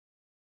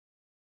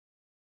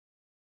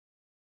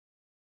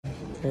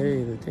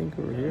Hey, the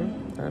Tinkerer here.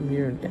 I'm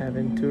here in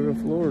Aventura,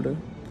 Florida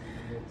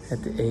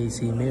at the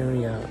AC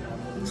Marriott.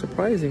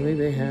 Surprisingly,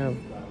 they have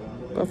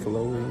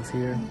buffalo wings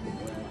here,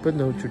 but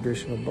no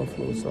traditional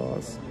buffalo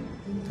sauce.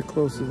 The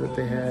closest that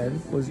they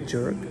had was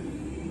jerk.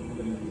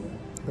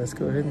 Let's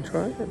go ahead and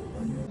try it.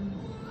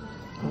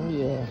 Oh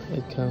yeah,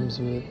 it comes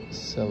with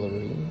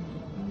celery,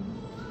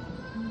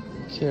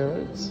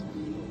 carrots,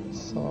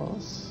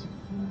 sauce.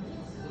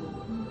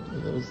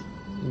 Those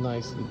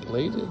nicely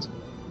plated.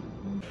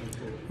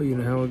 Well, you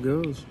know how it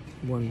goes.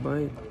 One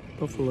bite,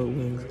 buffalo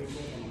wings.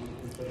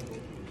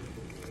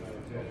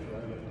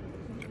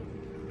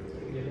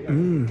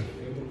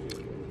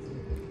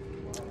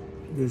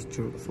 This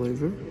jerk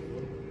flavor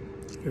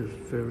is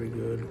very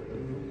good.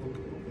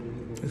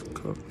 It's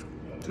cooked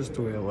just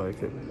the way I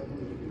like it.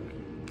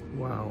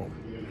 Wow.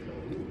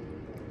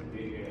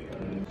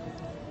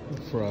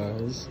 The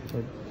fries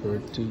are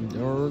pretty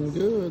darn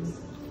good.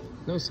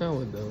 No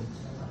salad though.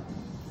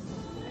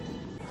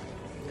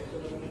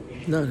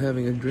 Not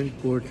having a drink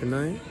board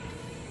tonight,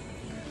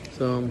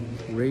 so I'm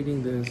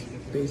rating this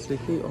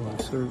basically on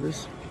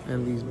service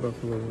and these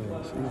buffalo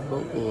wings. These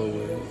buffalo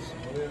wings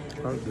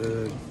are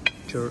good.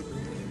 Jerk,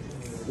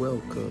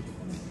 well cooked,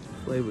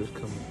 flavors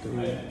coming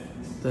through.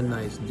 The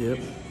nice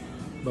dip,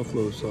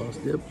 buffalo sauce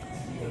dip.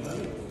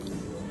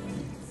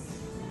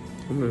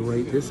 I'm gonna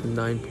rate this a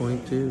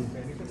 9.2.